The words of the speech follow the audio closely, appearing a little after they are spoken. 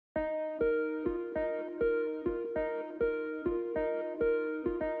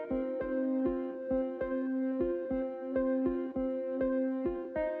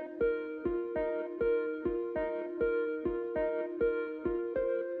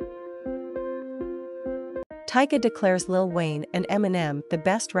Tyga declares Lil Wayne and Eminem the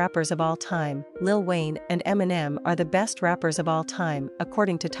best rappers of all time. Lil Wayne and Eminem are the best rappers of all time,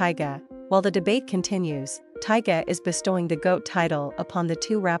 according to Tyga. While the debate continues, Tyga is bestowing the GOAT title upon the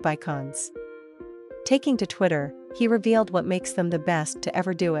two rap icons. Taking to Twitter, he revealed what makes them the best to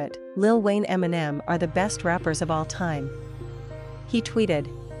ever do it. Lil Wayne and Eminem are the best rappers of all time. He tweeted,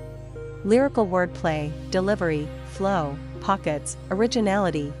 "Lyrical wordplay, delivery, flow, pockets,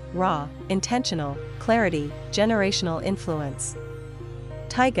 originality, raw, intentional, clarity, generational influence."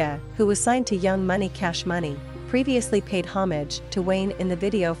 Tyga, who was signed to Young Money Cash Money, previously paid homage to Wayne in the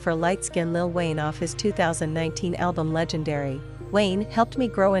video for light-skinned Lil Wayne off his 2019 album Legendary. "Wayne helped me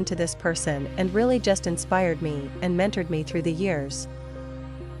grow into this person and really just inspired me and mentored me through the years."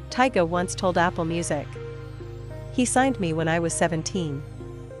 Tyga once told Apple Music, "He signed me when I was 17.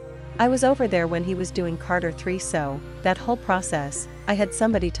 I was over there when he was doing Carter 3, so that whole process, I had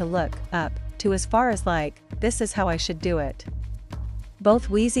somebody to look up to as far as like, this is how I should do it." Both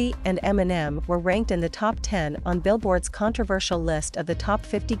Weezy and Eminem were ranked in the top 10 on Billboard's controversial list of the top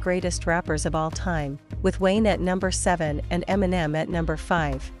 50 greatest rappers of all time, with Wayne at number 7 and Eminem at number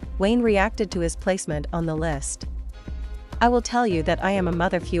 5. Wayne reacted to his placement on the list. "I will tell you that I am a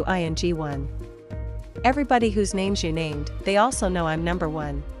mother few ing1. Everybody whose names you named, they also know I'm number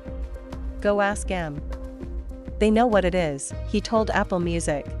 1. Go ask Em. They know what it is," he told Apple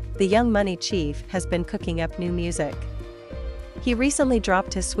Music. The Young Money chief has been cooking up new music. He recently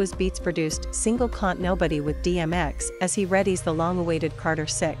dropped his Swizz Beatz produced single Can't Nobody with DMX as he readies the long-awaited Carter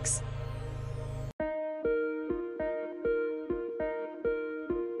 6.